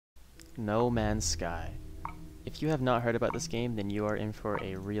No Man's Sky. If you have not heard about this game, then you are in for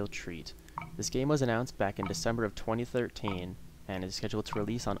a real treat. This game was announced back in December of 2013 and is scheduled to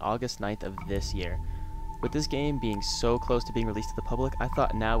release on August 9th of this year. With this game being so close to being released to the public, I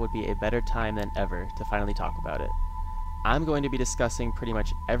thought now would be a better time than ever to finally talk about it. I'm going to be discussing pretty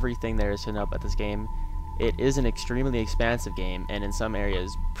much everything there is to know about this game. It is an extremely expansive game and in some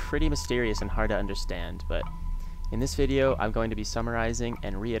areas pretty mysterious and hard to understand, but in this video, I'm going to be summarizing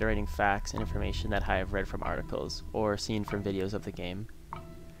and reiterating facts and information that I have read from articles, or seen from videos of the game.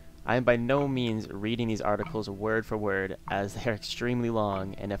 I am by no means reading these articles word for word, as they are extremely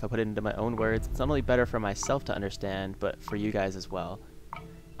long, and if I put it into my own words, it's not only better for myself to understand, but for you guys as well.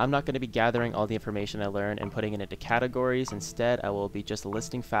 I'm not going to be gathering all the information I learned and putting it into categories. Instead, I will be just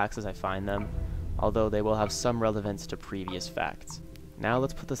listing facts as I find them, although they will have some relevance to previous facts. Now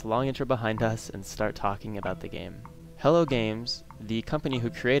let's put this long intro behind us and start talking about the game. Hello Games, the company who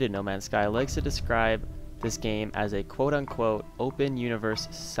created No Man's Sky, likes to describe this game as a quote-unquote open universe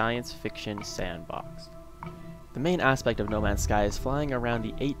science fiction sandbox. The main aspect of No Man's Sky is flying around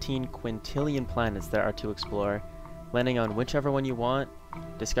the 18 quintillion planets there are to explore, landing on whichever one you want,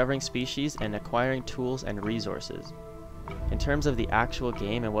 discovering species, and acquiring tools and resources. In terms of the actual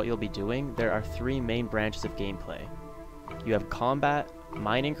game and what you'll be doing, there are three main branches of gameplay. You have combat,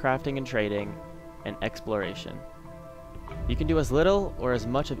 mining, crafting, and trading, and exploration. You can do as little or as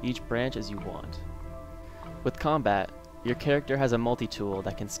much of each branch as you want. With combat, your character has a multi-tool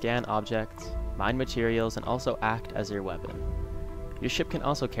that can scan objects, mine materials, and also act as your weapon. Your ship can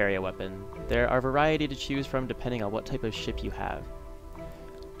also carry a weapon. There are a variety to choose from depending on what type of ship you have.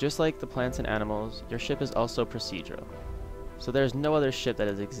 Just like the plants and animals, your ship is also procedural, so there is no other ship that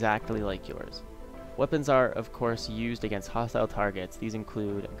is exactly like yours. Weapons are, of course, used against hostile targets. These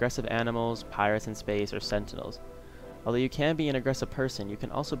include aggressive animals, pirates in space, or sentinels. Although you can be an aggressive person, you can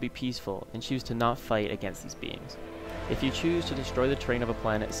also be peaceful and choose to not fight against these beings. If you choose to destroy the terrain of a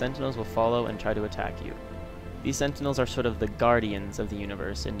planet, sentinels will follow and try to attack you. These sentinels are sort of the guardians of the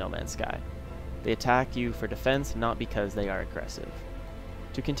universe in No Man's Sky. They attack you for defense, not because they are aggressive.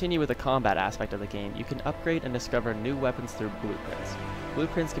 To continue with the combat aspect of the game, you can upgrade and discover new weapons through blueprints.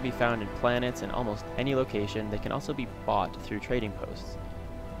 Blueprints can be found in planets in almost any location. They can also be bought through trading posts.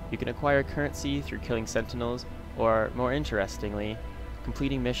 You can acquire currency through killing sentinels, or, more interestingly,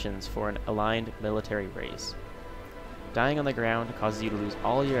 completing missions for an aligned military race. Dying on the ground causes you to lose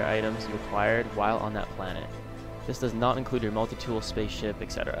all your items you acquired while on that planet. This does not include your multi-tool, spaceship,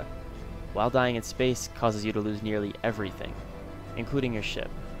 etc. While dying in space causes you to lose nearly everything, including your ship,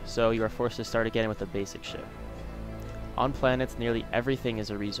 so you are forced to start again with a basic ship. On planets, nearly everything is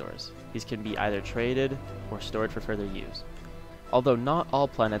a resource. These can be either traded or stored for further use. Although not all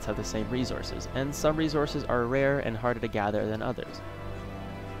planets have the same resources, and some resources are rare and harder to gather than others.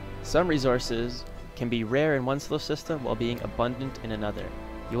 Some resources can be rare in one solar system while being abundant in another.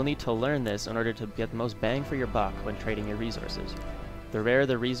 You will need to learn this in order to get the most bang for your buck when trading your resources. The rarer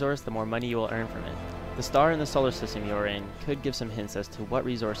the resource, the more money you will earn from it. The star in the solar system you are in could give some hints as to what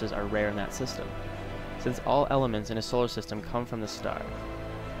resources are rare in that system, since all elements in a solar system come from the star.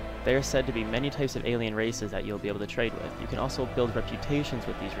 There are said to be many types of alien races that you'll be able to trade with. You can also build reputations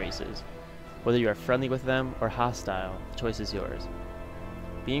with these races. Whether you are friendly with them or hostile, the choice is yours.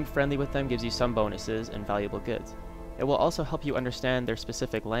 Being friendly with them gives you some bonuses and valuable goods. It will also help you understand their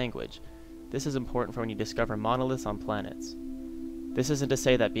specific language. This is important for when you discover monoliths on planets. This isn't to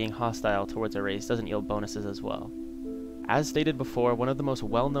say that being hostile towards a race doesn't yield bonuses as well. As stated before, one of the most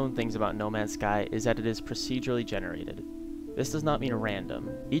well-known things about No Man's Sky is that it is procedurally generated. This does not mean random.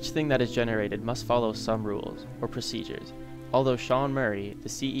 Each thing that is generated must follow some rules, or procedures. Although Sean Murray, the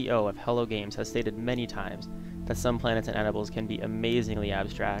CEO of Hello Games, has stated many times that some planets and animals can be amazingly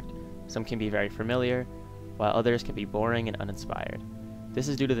abstract, some can be very familiar, while others can be boring and uninspired. This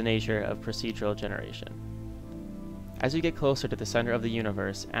is due to the nature of procedural generation. As you get closer to the center of the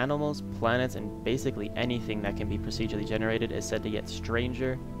universe, animals, planets, and basically anything that can be procedurally generated is said to get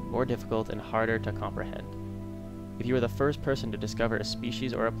stranger, more difficult, and harder to comprehend. If you are the first person to discover a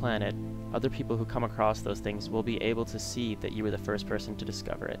species or a planet, other people who come across those things will be able to see that you were the first person to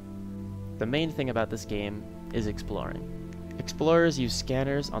discover it. The main thing about this game is exploring. Explorers use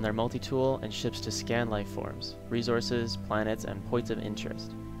scanners on their multi-tool and ships to scan life forms, resources, planets, and points of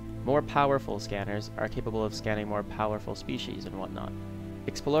interest. More powerful scanners are capable of scanning more powerful species and whatnot.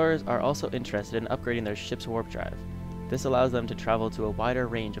 Explorers are also interested in upgrading their ship's warp drive. This allows them to travel to a wider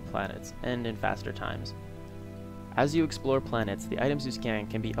range of planets, and in faster times. As you explore planets, the items you scan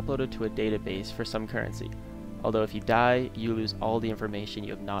can be uploaded to a database for some currency, although if you die, you lose all the information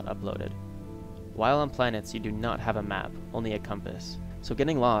you have not uploaded. While on planets, you do not have a map, only a compass. so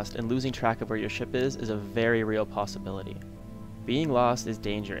getting lost and losing track of where your ship is a very real possibility. Being lost is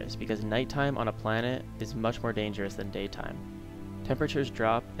dangerous because nighttime on a planet is much more dangerous than daytime. Temperatures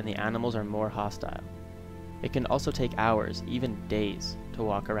drop and the animals are more hostile. It can also take hours, even days, to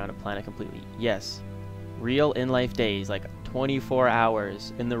walk around a planet completely. Yes, real in-life days, like 24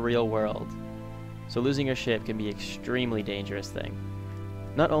 hours in the real world. So losing your ship can be an extremely dangerous thing.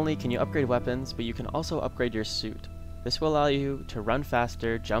 Not only can you upgrade weapons, but you can also upgrade your suit. This will allow you to run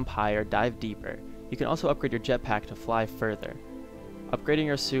faster, jump higher, dive deeper. You can also upgrade your jetpack to fly further. Upgrading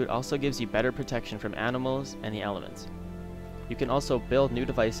your suit also gives you better protection from animals and the elements. You can also build new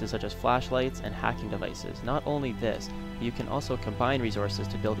devices such as flashlights and hacking devices. Not only this, but you can also combine resources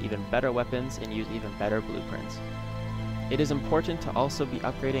to build even better weapons and use even better blueprints. It is important to also be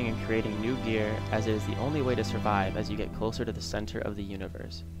upgrading and creating new gear, as it is the only way to survive as you get closer to the center of the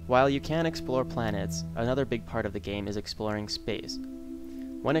universe. While you can explore planets, another big part of the game is exploring space.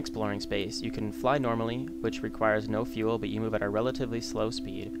 When exploring space, you can fly normally, which requires no fuel, but you move at a relatively slow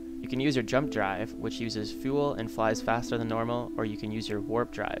speed. You can use your jump drive, which uses fuel and flies faster than normal, or you can use your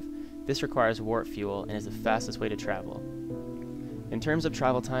warp drive. This requires warp fuel and is the fastest way to travel. In terms of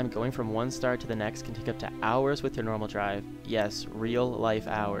travel time, going from one star to the next can take up to hours with your normal drive. Yes, real life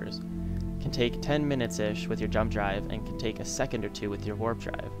hours. Can take 10 minutes-ish with your jump drive and can take a second or two with your warp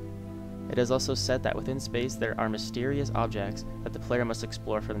drive. It is also said that within space there are mysterious objects that the player must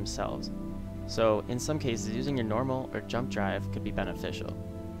explore for themselves. So in some cases, using your normal or jump drive could be beneficial.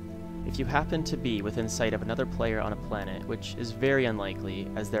 If you happen to be within sight of another player on a planet, which is very unlikely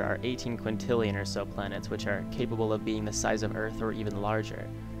as there are 18 quintillion or so planets which are capable of being the size of Earth or even larger,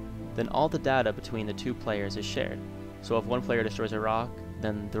 then all the data between the two players is shared. So if one player destroys a rock,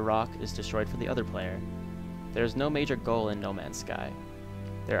 then the rock is destroyed for the other player. There is no major goal in No Man's Sky.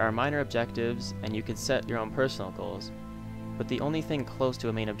 There are minor objectives and you can set your own personal goals, but the only thing close to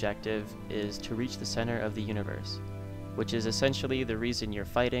a main objective is to reach the center of the universe, which is essentially the reason you're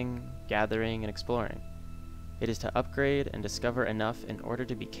fighting, gathering, and exploring. It is to upgrade and discover enough in order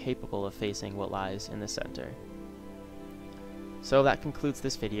to be capable of facing what lies in the center. So that concludes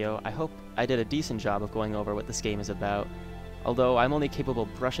this video. I hope I did a decent job of going over what this game is about, although I'm only capable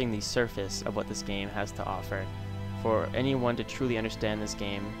of brushing the surface of what this game has to offer. For anyone to truly understand this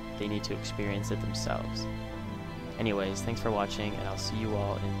game, they need to experience it themselves. Anyways, thanks for watching, and I'll see you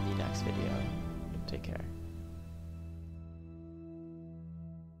all in the next video. Take care.